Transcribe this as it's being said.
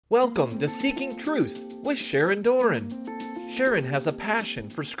Welcome to Seeking Truth with Sharon Doran. Sharon has a passion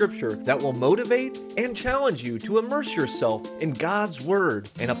for Scripture that will motivate and challenge you to immerse yourself in God's Word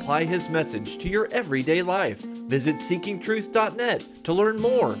and apply His message to your everyday life. Visit seekingtruth.net to learn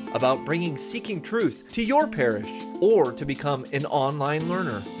more about bringing Seeking Truth to your parish or to become an online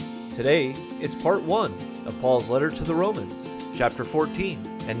learner. Today, it's part 1 of Paul's letter to the Romans, chapter 14.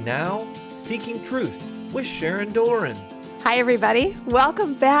 And now, Seeking Truth with Sharon Doran. Hi, everybody.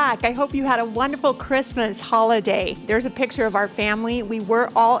 Welcome back. I hope you had a wonderful Christmas holiday. There's a picture of our family. We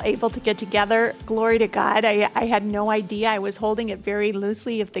were all able to get together. Glory to God. I had no idea. I was holding it very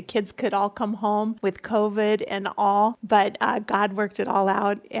loosely if the kids could all come home with COVID and all. But God worked it all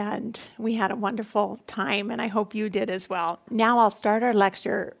out, and we had a wonderful time, and I hope you did as well. Now I'll start our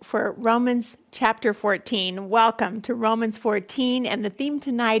lecture for Romans chapter 14. Welcome to Romans 14, and the theme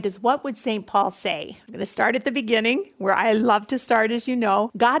tonight is what would St. Paul say? I'm going to start at the beginning, where I love to start, as you know.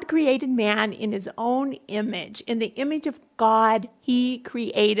 God created man in his own image. In the image of God, he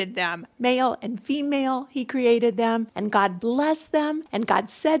created them. Male and female, he created them, and God blessed them, and God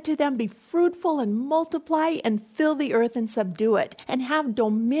said to them, be fruitful and multiply and fill the earth and subdue it, and have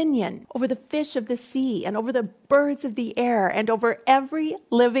dominion over the fish of the sea and over the birds of the air and over every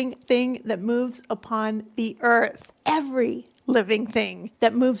living thing that moves upon the earth. Every living thing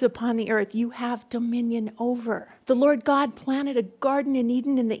that moves upon the earth, you have dominion over. The Lord God planted a garden in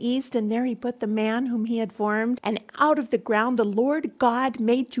Eden in the east, and there he put the man whom he had formed. And out of the ground the Lord God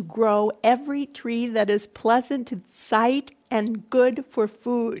made to grow every tree that is pleasant to sight and good for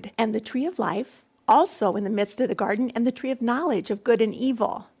food, and the tree of life also in the midst of the garden, and the tree of knowledge of good and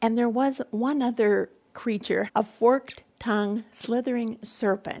evil. And there was one other creature, a forked tongue, slithering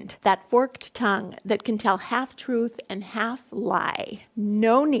serpent, that forked tongue that can tell half truth and half lie.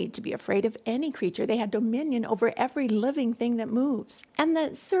 No need to be afraid of any creature. They had dominion over every living thing that moves. And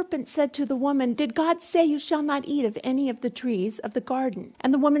the serpent said to the woman, did God say you shall not eat of any of the trees of the garden?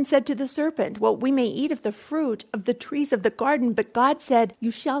 And the woman said to the serpent, well, we may eat of the fruit of the trees of the garden, but God said,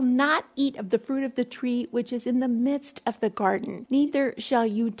 you shall not eat of the fruit of the tree which is in the midst of the garden, neither shall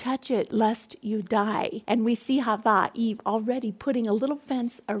you touch it, lest you die. And we see Hava, Eve, already putting a little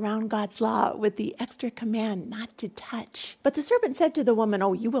fence around God's law with the extra command not to touch. But the serpent said to the woman,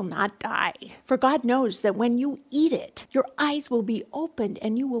 oh, you will not die. For God knows that when you eat it, your eyes will be opened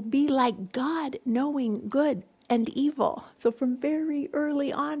and you will be like God, knowing good and evil. So from very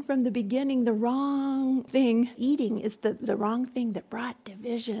early on, from the beginning, the wrong thing, eating is the wrong thing that brought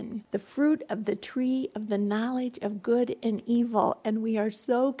division. The fruit of the tree of the knowledge of good and evil. And we are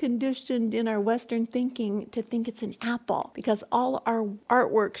so conditioned in our Western thinking to think it's an apple, because all our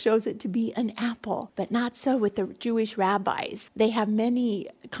artwork shows it to be an apple, but not so with the Jewish rabbis. They have many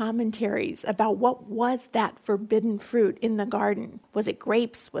commentaries about what was that forbidden fruit in the garden. Was it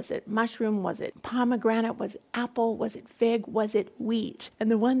grapes? Was it mushroom? Was it pomegranate? Was it apple? Was it fig? Was it wheat?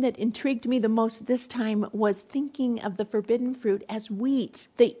 And the one that intrigued me the most this time was thinking of the forbidden fruit as wheat.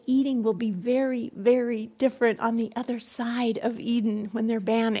 The eating will be very, very different on the other side of Eden when they're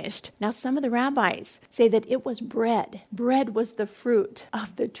banished. Now, some of the rabbis say that it was bread. Bread was the fruit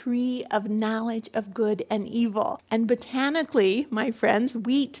of the tree of knowledge of good and evil. And botanically, my friends,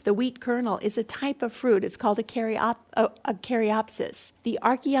 wheat, the wheat kernel, is a type of fruit. It's called a caryopsis. The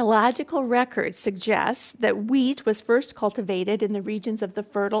archaeological record suggests that wheat was first cultivated in the regions of the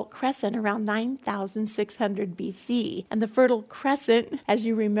Fertile Crescent around 9,600 BC. And the Fertile Crescent, as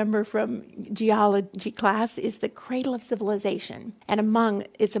you remember from geology class, is the cradle of civilization. And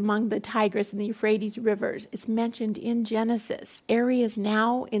it's among the Tigris and the Euphrates rivers. It's mentioned in Genesis. Areas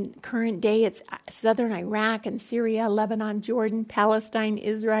now in current day, it's southern Iraq and Syria, Lebanon, Jordan, Palestine,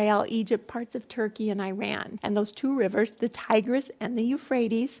 Israel, Egypt, parts of Turkey, and Iran. And those two rivers, the Tigris and the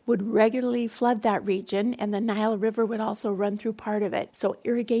Euphrates, would regularly flood that region, and the Nile River would also run through part of it. So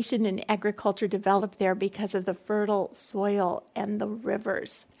irrigation and agriculture developed there because of the fertile soil and the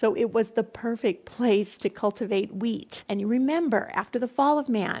rivers. So it was the perfect place to cultivate wheat. And you remember, after the fall of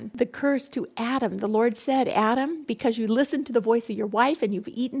man, the curse to Adam, the Lord said, Adam, because you listened to the voice of your wife and you've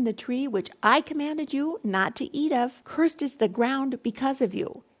eaten the tree which I commanded you not to eat of, cursed is the ground because of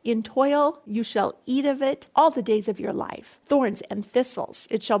you. In toil you shall eat of it all the days of your life. Thorns and thistles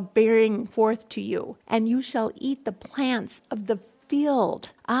it shall bring forth to you, and you shall eat the plants of the field.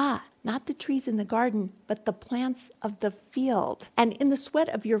 Not the trees in the garden, but the plants of the field. And in the sweat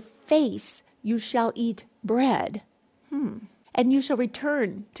of your face you shall eat bread. And you shall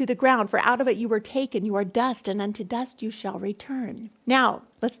return to the ground, for out of it you were taken, you are dust, and unto dust you shall return. Now,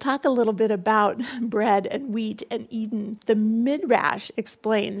 let's talk a little bit about bread and wheat and Eden. The Midrash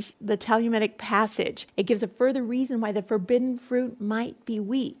explains the Talmudic passage. It gives a further reason why the forbidden fruit might be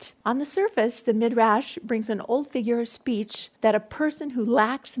wheat. On the surface, the Midrash brings an old figure of speech that a person who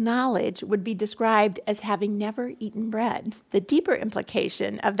lacks knowledge would be described as having never eaten bread. The deeper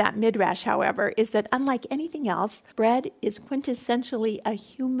implication of that Midrash, however, is that unlike anything else, bread is quintessentially a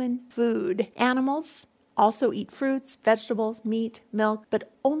human food. Animals also eat fruits, vegetables, meat, milk,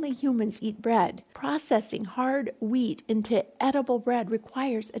 but only humans eat bread. Processing hard wheat into edible bread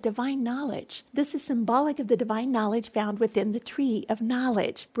requires a divine knowledge. This is symbolic of the divine knowledge found within the tree of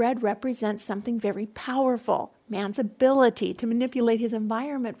knowledge. Bread represents something very powerful, man's ability to manipulate his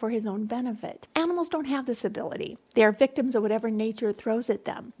environment for his own benefit. Animals don't have this ability. They are victims of whatever nature throws at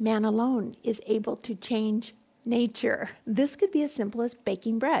them. Man alone is able to change nature. This could be as simple as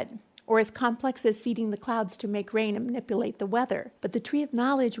baking bread, or as complex as seeding the clouds to make rain and manipulate the weather. But the tree of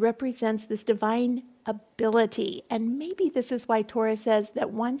knowledge represents this divine ability. And maybe this is why Torah says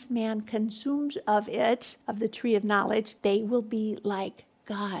that once man consumes of it, of the tree of knowledge, they will be like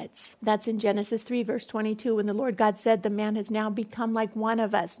gods. That's in Genesis 3, verse 22, when the Lord God said, the man has now become like one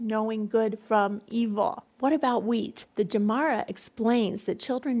of us, knowing good from evil. What about wheat? The Gemara explains that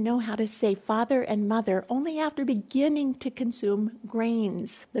children know how to say father and mother only after beginning to consume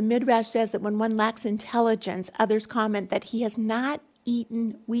grains. The Midrash says that when one lacks intelligence, others comment that he has not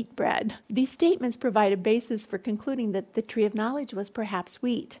eaten wheat bread. These statements provide a basis for concluding that the tree of knowledge was perhaps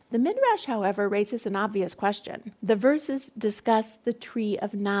wheat. The Midrash, however, raises an obvious question. The verses discuss the tree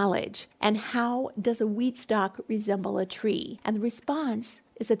of knowledge and how does a wheat stalk resemble a tree? And the response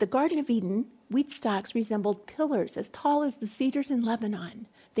is that the Garden of Eden, wheat stalks resembled pillars as tall as the cedars in Lebanon.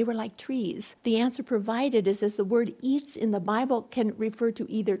 They were like trees. The answer provided is as the word eats in the Bible can refer to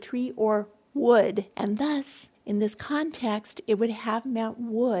either tree or wood, and thus in this context, it would have meant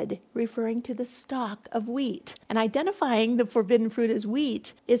wood, referring to the stalk of wheat. And identifying the forbidden fruit as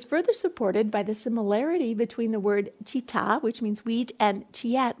wheat is further supported by the similarity between the word chita, which means wheat, and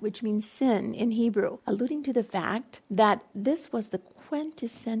chiat, which means sin in Hebrew, alluding to the fact that this was the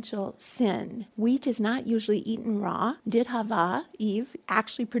quintessential sin. Wheat is not usually eaten raw. Did Hava, Eve,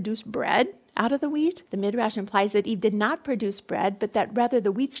 actually produce bread out of the wheat? The Midrash implies that Eve did not produce bread, but that rather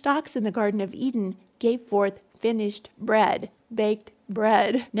the wheat stalks in the Garden of Eden gave forth finished bread, baked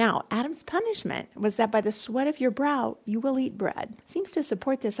bread. Now, Adam's punishment was that by the sweat of your brow, you will eat bread. Seems to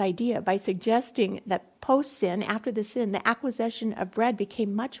support this idea by suggesting that post-sin, after the sin, the acquisition of bread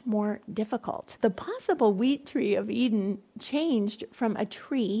became much more difficult. The possible wheat tree of Eden changed from a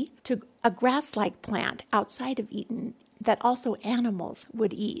tree to a grass-like plant outside of Eden that also animals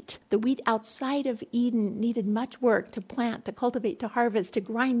would eat. The wheat outside of Eden needed much work to plant, to cultivate, to harvest, to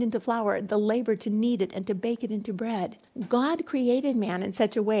grind into flour, the labor to knead it and to bake it into bread. God created man in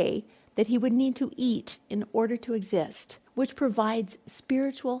such a way that he would need to eat in order to exist, which provides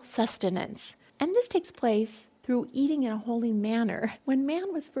spiritual sustenance. And this takes place through eating in a holy manner. When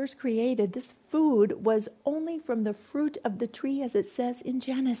man was first created, this food was only from the fruit of the tree, as it says in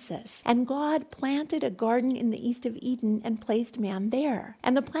Genesis. And God planted a garden in the east of Eden and placed man there.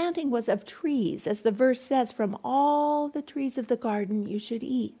 And the planting was of trees, as the verse says, from all the trees of the garden you should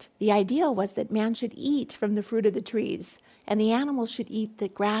eat. The idea was that man should eat from the fruit of the trees, and the animals should eat the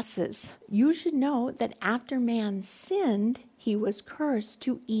grasses. You should know that after man sinned, he was cursed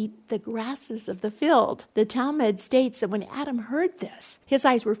to eat the grasses of the field. The Talmud states that when Adam heard this, his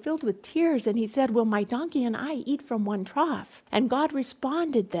eyes were filled with tears, and he said, "Will my donkey and I eat from one trough?" And God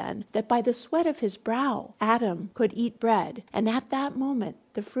responded then that by the sweat of his brow, Adam could eat bread. And at that moment,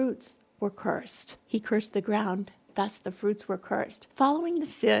 the fruits were cursed. He cursed the ground. Thus the fruits were cursed. Following the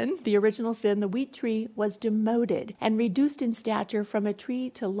sin, the original sin, the wheat tree was demoted and reduced in stature from a tree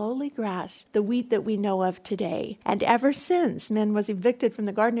to lowly grass, the wheat that we know of today. And ever since man was evicted from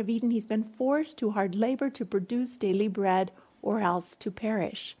the Garden of Eden, he's been forced to hard labor to produce daily bread, or else to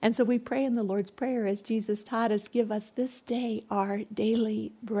perish. And so we pray in the Lord's Prayer, as Jesus taught us, give us this day our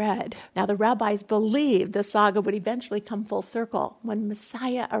daily bread. Now the rabbis believed the saga would eventually come full circle. When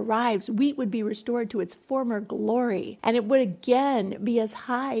Messiah arrives, wheat would be restored to its former glory, and it would again be as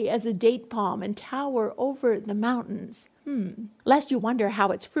high as a date palm and tower over the mountains. Lest you wonder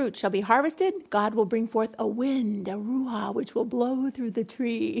how its fruit shall be harvested, God will bring forth a wind, a ruah, which will blow through the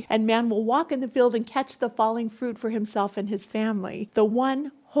tree, and man will walk in the field and catch the falling fruit for himself and his family. The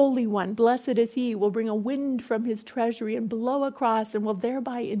one Holy One, blessed is he, will bring a wind from his treasury and blow across, and will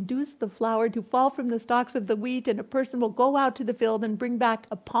thereby induce the flour to fall from the stalks of the wheat, and a person will go out to the field and bring back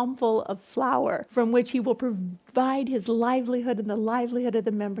a palmful of flour, from which he will provide his livelihood and the livelihood of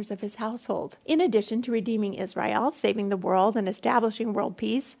the members of his household. In addition to redeeming Israel, saving the world, and establishing world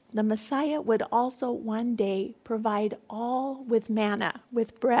peace, the Messiah would also one day provide all with manna,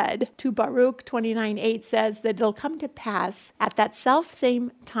 with bread. 2 Baruch 29:8 says that it'll come to pass at that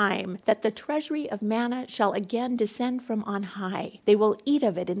self-same time that the treasury of manna shall again descend from on high. They will eat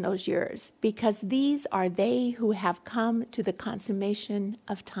of it in those years, because these are they who have come to the consummation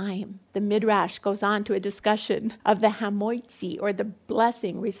of time. The Midrash goes on to a discussion of the hamoitzi, or the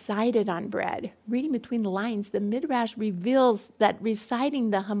blessing recited on bread. Reading between the lines, the Midrash reveals that reciting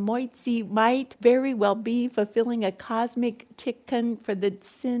the hamoitzi might very well be fulfilling a cosmic tikkun for the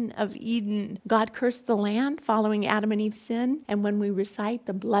sin of Eden. God cursed the land following Adam and Eve's sin, and when we recite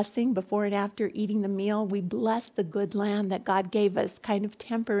the blessing before and after eating the meal, we bless the good land that God gave us, kind of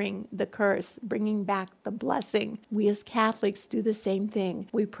tempering the curse, bringing back the blessing. We as Catholics do the same thing.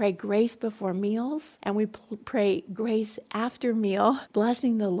 We pray grace before meals, and we pray grace after meal,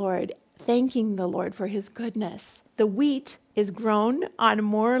 blessing the Lord, thanking the Lord for his goodness. The wheat is grown on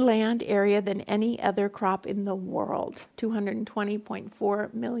more land area than any other crop in the world,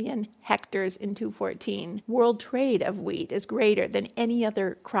 220.4 million hectares in 2014. World trade of wheat is greater than any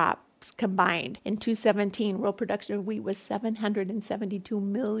other crop combined. In 2017, world production of wheat was 772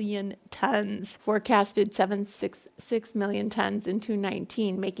 million tons, forecasted 766 million tons in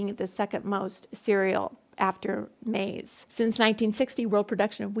 2019, making it the second most cereal after maize. Since 1960, world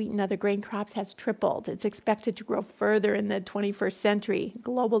production of wheat and other grain crops has tripled. It's expected to grow further in the 21st century.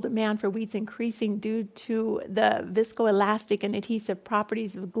 Global demand for wheat is increasing due to the viscoelastic and adhesive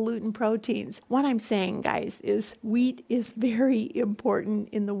properties of gluten proteins. What I'm saying, guys, is wheat is very important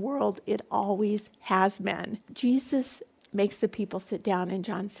in the world. It always has been. Jesus makes the people sit down in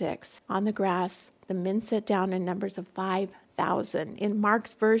John 6 on the grass. The men sit down in numbers of 5,000. In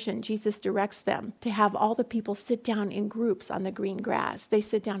Mark's version, Jesus directs them to have all the people sit down in groups on the green grass. They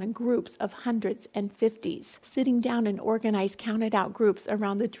sit down in groups of hundreds and fifties. Sitting down in organized, counted out groups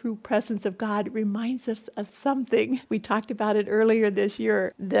around the true presence of God reminds us of something. We talked about it earlier this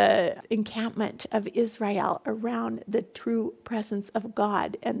year, the encampment of Israel around the true presence of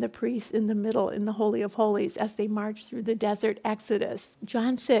God and the priests in the middle in the Holy of Holies as they marched through the desert exodus.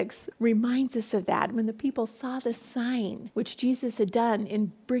 John 6 reminds us of that. When the people saw the sign, which Jesus had done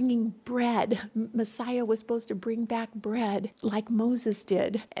in bringing bread. Messiah was supposed to bring back bread like Moses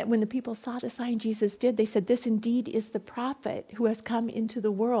did. And when the people saw the sign Jesus did, they said, this indeed is the prophet who has come into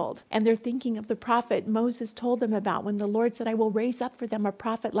the world. And they're thinking of the prophet Moses told them about when the Lord said, I will raise up for them a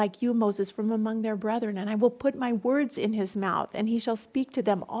prophet like you, Moses, from among their brethren, and I will put my words in his mouth, and he shall speak to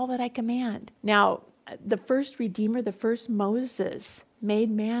them all that I command. Now, the first Redeemer, the first Moses,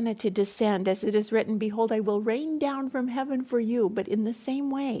 made manna to descend, as it is written, behold, I will rain down from heaven for you. But in the same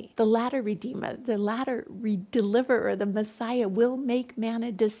way, the latter Redeemer, the latter Deliverer, the Messiah, will make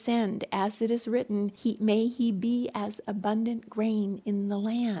manna descend, as it is written, may he be as abundant grain in the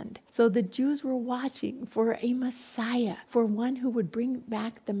land. So the Jews were watching for a Messiah, for one who would bring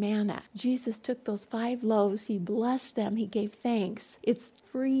back the manna. Jesus took those 5 loaves, he blessed them, he gave thanks. It's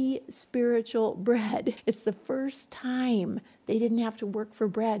free spiritual bread. It's the first time they didn't have to work for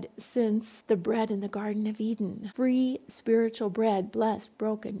bread since the bread in the Garden of Eden. Free spiritual bread, blessed,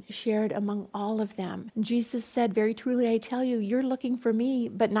 broken, shared among all of them. Jesus said, very truly, I tell you, you're looking for me,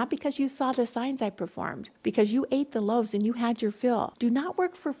 but not because you saw the signs I performed, because you ate the loaves and you had your fill. Do not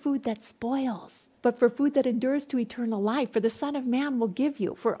work for food that spoils, but for food that endures to eternal life, for the Son of Man will give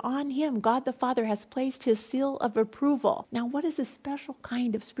you. For on him God the Father has placed his seal of approval. Now, what is a special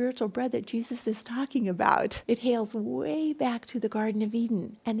kind of spiritual bread that Jesus is talking about? It hails way back to the Garden of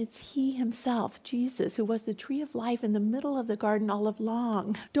Eden, and it's he himself, Jesus, who was the tree of life in the middle of the garden all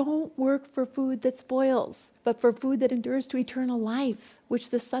along. Don't work for food that spoils, but for food that endures to eternal life, which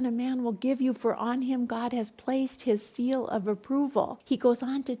the Son of Man will give you, for on him God has placed his seal of approval. He goes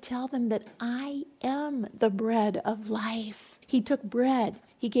on to tell them that I am the bread of life. He took bread,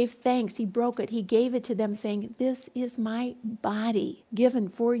 he gave thanks, he broke it, he gave it to them, saying, this is my body given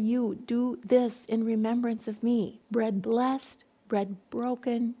for you. Do this in remembrance of me. Bread blessed, bread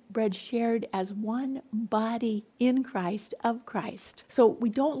broken, bread shared as one body in Christ, of Christ. So we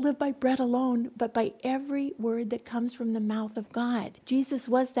don't live by bread alone, but by every word that comes from the mouth of God. Jesus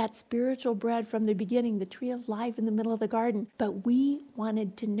was that spiritual bread from the beginning, the tree of life in the middle of the garden. But we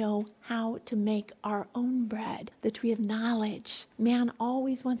wanted to know how to make our own bread, the tree of knowledge. Man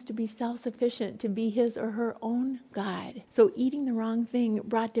always wants to be self-sufficient, to be his or her own God. So eating the wrong thing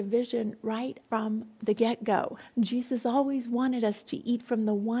brought division right from the get-go. Jesus always wanted us to eat from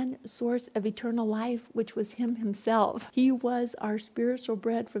the one one source of eternal life, which was him himself. He was our spiritual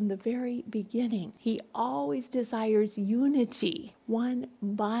bread from the very beginning. He always desires unity, one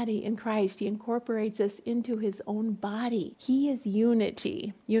body in Christ. He incorporates us into his own body. He is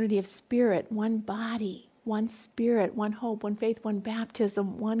unity, unity of spirit, one body, one spirit, one hope, one faith, one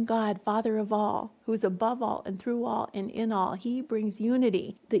baptism, one God, Father of all, who is above all and through all and in all. He brings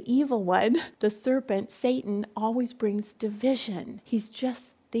unity. The evil one, the serpent, Satan, always brings division. He's just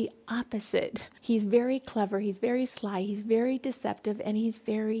the opposite. He's very clever, he's very sly, he's very deceptive, and he's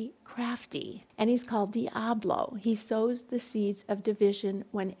very crafty. And he's called Diablo. He sows the seeds of division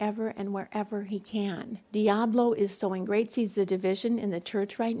whenever and wherever he can. Diablo is sowing great seeds of division in the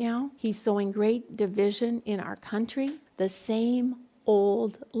church right now. He's sowing great division in our country. The same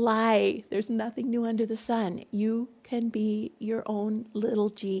old lie. There's nothing new under the sun. You can be your own little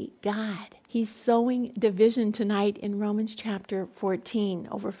g God. He's sowing division tonight in Romans chapter 14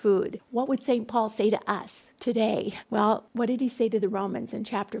 over food. What would St. Paul say to us today? Well, what did he say to the Romans in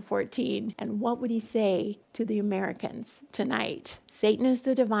chapter 14? And what would he say to the Americans tonight? Satan is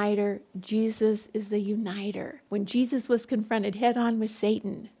the divider. Jesus is the uniter. When Jesus was confronted head on with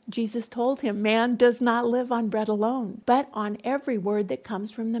Satan, Jesus told him, man does not live on bread alone, but on every word that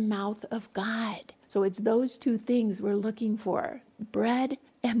comes from the mouth of God. So it's those two things we're looking for, bread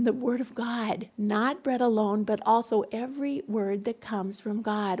and the word of God. Not bread alone, but also every word that comes from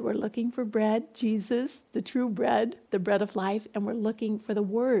God. We're looking for bread, Jesus, the true bread, the bread of life, and we're looking for the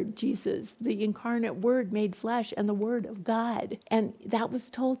word, Jesus, the incarnate word made flesh, and the word of God. And that was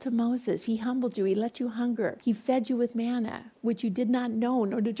told to Moses. He humbled you. He let you hunger. He fed you with manna, which you did not know,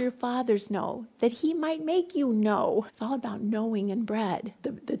 nor did your fathers know, that he might make you know. It's all about knowing and bread,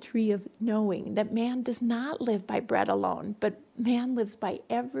 the tree of knowing, that man does not live by bread alone, but man lives by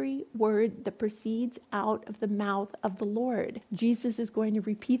every word that proceeds out of the mouth of the Lord. Jesus is going to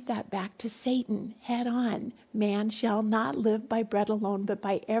repeat that back to Satan head on. Man shall not live by bread alone, but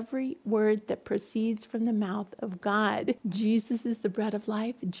by every word that proceeds from the mouth of God. Jesus is the bread of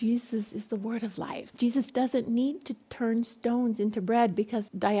life. Jesus is the word of life. Jesus doesn't need to turn stones into bread because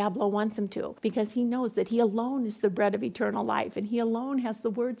Diablo wants him to, because he knows that he alone is the bread of eternal life, and he alone has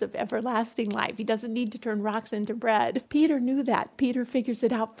the words of everlasting life. He doesn't need to turn rocks into bread. Peter knew that. Peter figures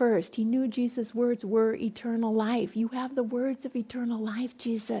it out first. He knew Jesus' words were eternal life. You have the words of eternal life,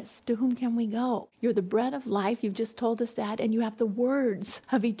 Jesus. To whom can we go? You're the bread of life. You've just told us that. And you have the words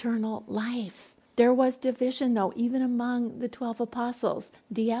of eternal life. There was division, though, even among the 12 apostles.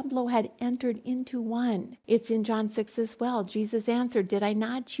 Diablo had entered into one. It's in John 6 as well. Jesus answered, did I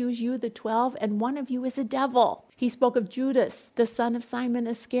not choose you, the 12, and one of you is a devil? He spoke of Judas, the son of Simon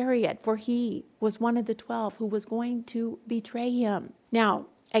Iscariot, for he was one of the 12 who was going to betray him. Now,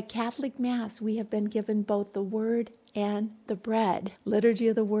 at Catholic Mass, we have been given both the word and the bread. Liturgy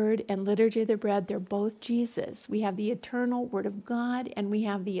of the word and liturgy of the bread, they're both Jesus. We have the eternal word of God and we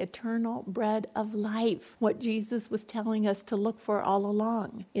have the eternal bread of life, what Jesus was telling us to look for all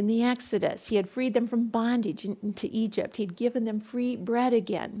along. In the Exodus, he had freed them from bondage into Egypt. He'd given them free bread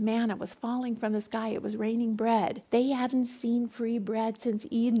again. Manna was falling from the sky. It was raining bread. They hadn't seen free bread since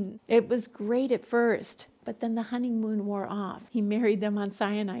Eden. It was great at first. But then the honeymoon wore off. He married them on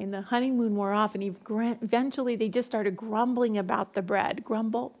Sinai, and the honeymoon wore off, and eventually they just started grumbling about the bread.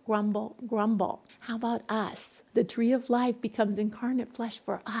 Grumble, grumble, grumble. How about us? The tree of life becomes incarnate flesh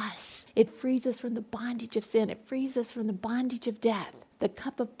for us. It frees us from the bondage of sin. It frees us from the bondage of death. The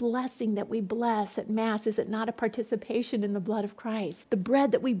cup of blessing that we bless at Mass, is it not a participation in the blood of Christ? The bread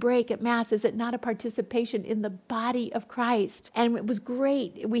that we break at Mass, is it not a participation in the body of Christ? And it was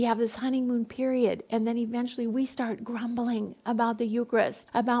great. We have this honeymoon period, and then eventually we start grumbling about the Eucharist,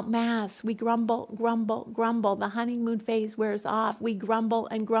 about Mass. We grumble, grumble, grumble. The honeymoon phase wears off. We grumble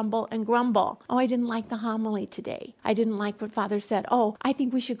and grumble and grumble. Oh, I didn't like the homily today. I didn't like what Father said. Oh, I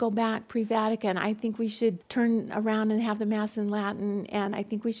think we should go back pre-Vatican. I think we should turn around and have the Mass in Latin. And I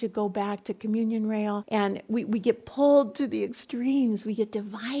think we should go back to communion rail. And we get pulled to the extremes. We get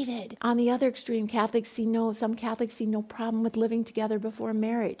divided. On the other extreme, some Catholics see no problem with living together before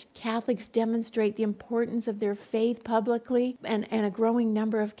marriage. Catholics demonstrate the importance of their faith publicly, and a growing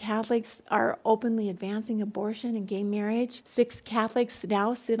number of Catholics are openly advancing abortion and gay marriage. 6 Catholics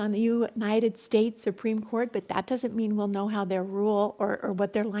now sit on the United States Supreme Court, but that doesn't mean we'll know how their rule or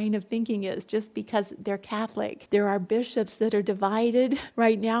what their line of thinking is just because they're Catholic. There are bishops that are divided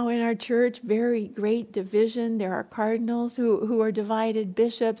right now in our church, very great division. There are cardinals who are divided,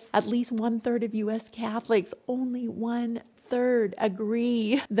 bishops, at least 1/3 of U.S. Catholics, only 1/5 1/3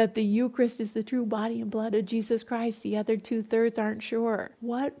 agree that the Eucharist is the true body and blood of Jesus Christ. The other 2/3 aren't sure.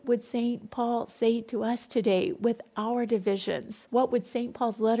 What would St. Paul say to us today with our divisions? What would St.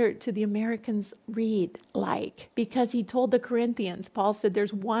 Paul's letter to the Americans read like? Because he told the Corinthians, Paul said,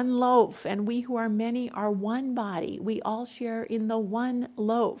 there's one loaf, and we who are many are one body. We all share in the one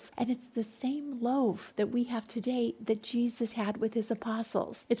loaf. And it's the same loaf that we have today that Jesus had with his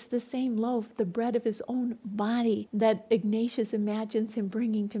apostles. It's the same loaf, the bread of his own body, that Ignatius imagines him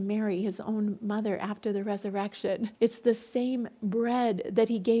bringing to Mary, his own mother, after the resurrection. It's the same bread that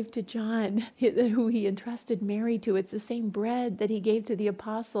he gave to John, who he entrusted Mary to. It's the same bread that he gave to the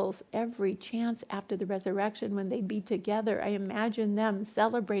apostles every chance after the resurrection when they'd be together. I imagine them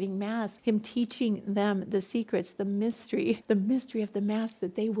celebrating Mass, him teaching them the secrets, the mystery of the Mass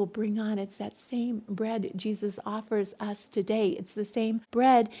that they will bring on. It's that same bread Jesus offers us today. It's the same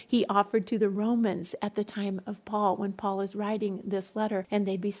bread he offered to the Romans at the time of Paul, when Paul is writing this letter and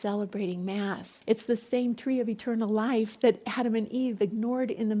they'd be celebrating Mass. It's the same tree of eternal life that Adam and Eve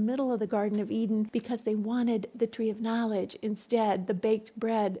ignored in the middle of the Garden of Eden because they wanted the tree of knowledge instead, the baked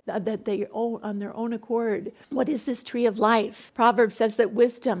bread that they own on their own accord. What is this tree of life? Proverbs says that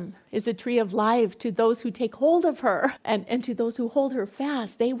wisdom is a tree of life to those who take hold of her, and to those who hold her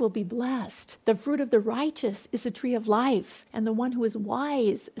fast, they will be blessed. The fruit of the righteous is a tree of life, and the one who is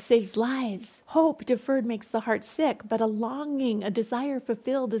wise saves lives. Hope deferred makes the heart sick, but a longing, a desire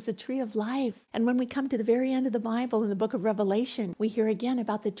fulfilled is a tree of life. And when we come to the very end of the Bible in the book of Revelation, we hear again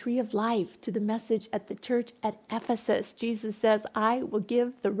about the tree of life to the message at the church at Ephesus. Jesus says, I will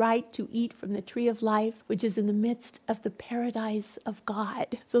give the right to eat from the tree of life, which is in the midst of the paradise of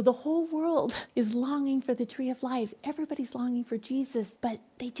God. So the whole world is longing for the tree of life. Everybody's longing for Jesus, but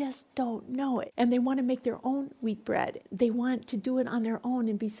they just don't know it. And they want to make their own wheat bread. They want to do it on their own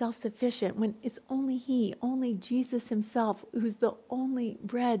and be self-sufficient when it's only He, only Jesus Himself, who's the only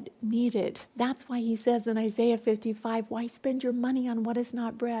bread needed. That's why He says in Isaiah 55, why spend your money on what is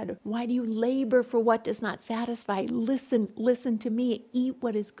not bread? Why do you labor for what does not satisfy? Listen to me, eat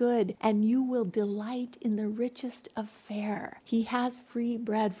what is good, and you will delight in the richest of fare. He has free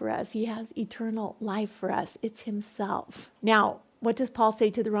bread for us. He has eternal life for us. It's Himself. Now, what does Paul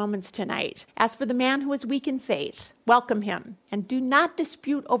say to the Romans tonight? As for the man who is weak in faith, welcome him, and do not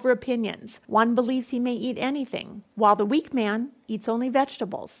dispute over opinions. One believes he may eat anything, while the weak man eats only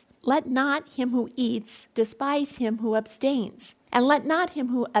vegetables. Let not him who eats despise him who abstains, and let not him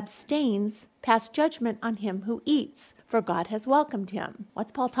who abstains pass judgment on him who eats, for God has welcomed him.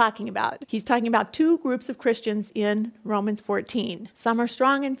 What's Paul talking about? He's talking about two groups of Christians in Romans 14. Some are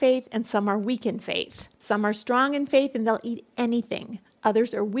strong in faith and some are weak in faith. Some are strong in faith and they'll eat anything.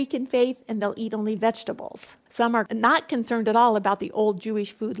 Others are weak in faith and they'll eat only vegetables. Some are not concerned at all about the old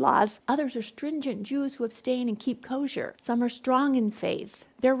Jewish food laws. Others are stringent Jews who abstain and keep kosher. Some are strong in faith.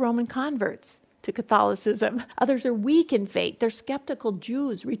 They're Roman converts to Catholicism. Others are weak in faith. They're skeptical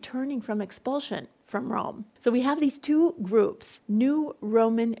Jews returning from expulsion from Rome. So we have these two groups, new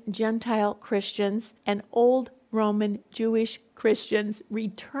Roman Gentile Christians and old Roman Jewish Christians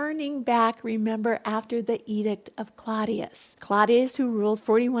returning back, remember, after the edict of Claudius. Claudius, who ruled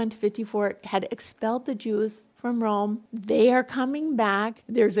 41 to 54, had expelled the Jews from Rome. They are coming back.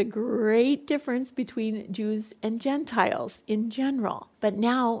 There's a great difference between Jews and Gentiles in general. But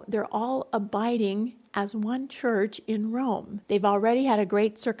now they're all abiding as one church in Rome. They've already had a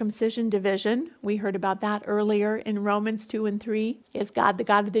great circumcision division. We heard about that earlier in Romans 2 and 3. Is God the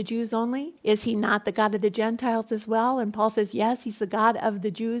God of the Jews only? Is He not the God of the Gentiles as well? And Paul says, yes, He's the God of the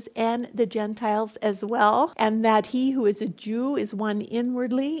Jews and the Gentiles as well. And that he who is a Jew is one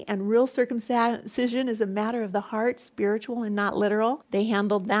inwardly, and real circumcision is a matter of the heart, spiritual and not literal. They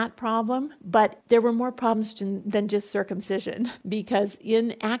handled that problem. But there were more problems than just circumcision, because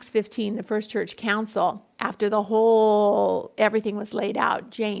in Acts 15, the first church council, after everything was laid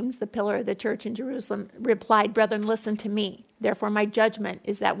out, James, the pillar of the church in Jerusalem, replied, brethren, listen to me. Therefore, my judgment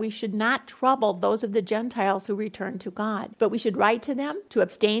is that we should not trouble those of the Gentiles who return to God, but we should write to them to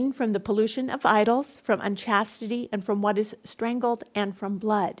abstain from the pollution of idols, from unchastity, and from what is strangled, and from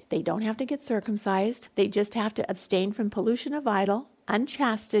blood. They don't have to get circumcised. They just have to abstain from pollution of idol,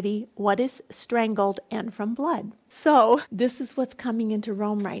 unchastity, what is strangled, and from blood. So this is what's coming into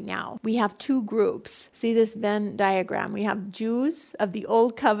Rome right now. We have two groups. See this Venn diagram. We have Jews of the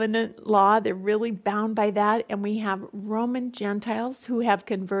Old Covenant law. They're really bound by that. And we have Roman Gentiles who have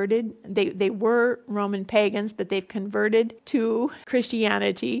converted. They were Roman pagans, but they've converted to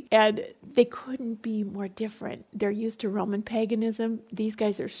Christianity. And they couldn't be more different. They're used to Roman paganism. These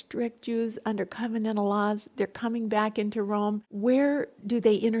guys are strict Jews under covenantal laws. They're coming back into Rome. Where do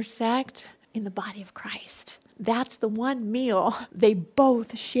they intersect? In the body of Christ. That's the one meal they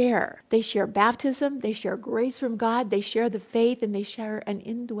both share. They share baptism, they share grace from God, they share the faith, and they share an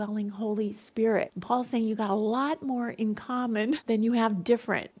indwelling Holy Spirit. Paul's saying you got a lot more in common than you have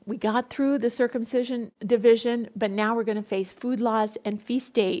different. We got through the circumcision division, but now we're going to face food laws and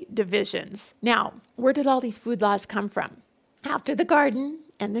feast day divisions. Now, where did all these food laws come from? After the garden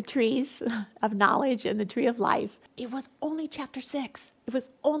and the trees of knowledge and the tree of life, it was only chapter 6. It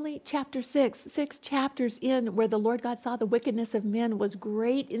was only chapter 6 chapters in, where the Lord God saw the wickedness of men was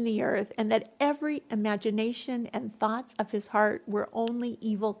great in the earth, and that every imagination and thoughts of his heart were only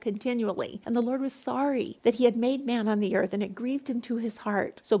evil continually. And the Lord was sorry that he had made man on the earth, and it grieved him to his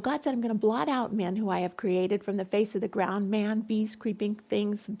heart. So God said, I'm going to blot out men who I have created from the face of the ground, man, beast, creeping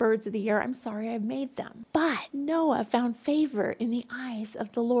things, birds of the air. I'm sorry I've made them. But Noah found favor in the eyes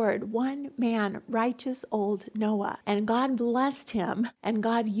of the Lord. One man, righteous old Noah. And God blessed him. And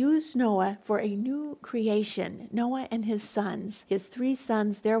God used Noah for a new creation. Noah and his sons, his 3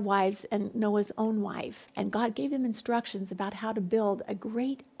 sons, their wives, and Noah's own wife. And God gave them instructions about how to build a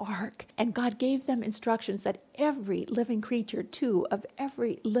great ark. And God gave them instructions that every living creature, too, of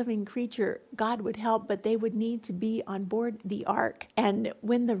every living creature, God would help, but they would need to be on board the ark. And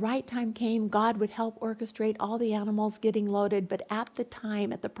when the right time came, God would help orchestrate all the animals getting loaded. But at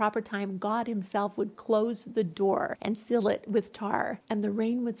the proper time, God himself would close the door and seal it with tar. And the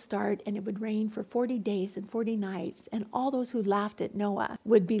rain would start, and it would rain for 40 days and 40 nights. And all those who laughed at Noah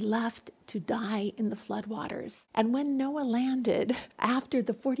would be left to die in the floodwaters. And when Noah landed, after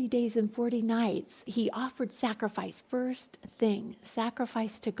the 40 days and 40 nights, he offered sacrifice, first thing,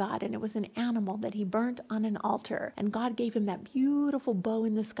 sacrifice to God. And it was an animal that he burnt on an altar. And God gave him that beautiful bow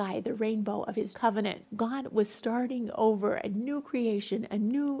in the sky, the rainbow of his covenant. God was starting over a new creation, a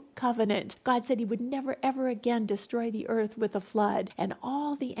new covenant. God said he would never, ever again destroy the earth with a flood. And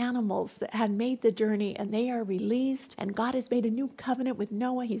all the animals that had made the journey, and they are released. And God has made a new covenant with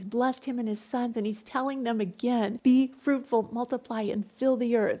Noah. He's blessed him and his sons, and he's telling them again, be fruitful, multiply, and fill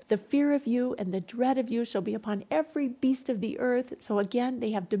the earth. The fear of you and the dread of you shall be upon every beast of the earth. So again,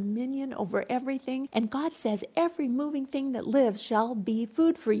 they have dominion over everything. And God says, every moving thing that lives shall be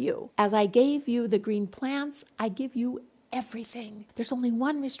food for you. As I gave you the green plants, I give you everything. There's only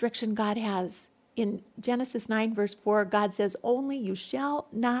one restriction God has. In Genesis 9, verse 4, God says, only you shall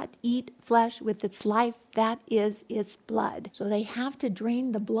not eat flesh with its life, that is its blood. So they have to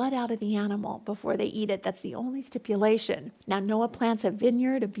drain the blood out of the animal before they eat it. That's the only stipulation. Now, Noah plants a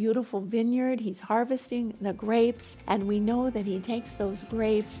vineyard, a beautiful vineyard. He's harvesting the grapes, and we know that he takes those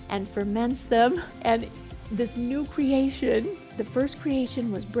grapes and ferments them. And this new creation, the first creation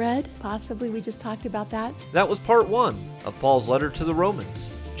was bread. Possibly we just talked about that. That was part 1 of Paul's letter to the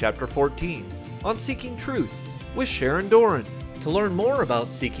Romans, chapter 14, on Seeking Truth with Sharon Doran. To learn more about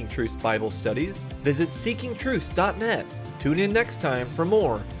Seeking Truth Bible studies, visit seekingtruth.net. Tune in next time for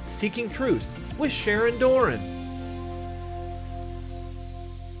more Seeking Truth with Sharon Doran.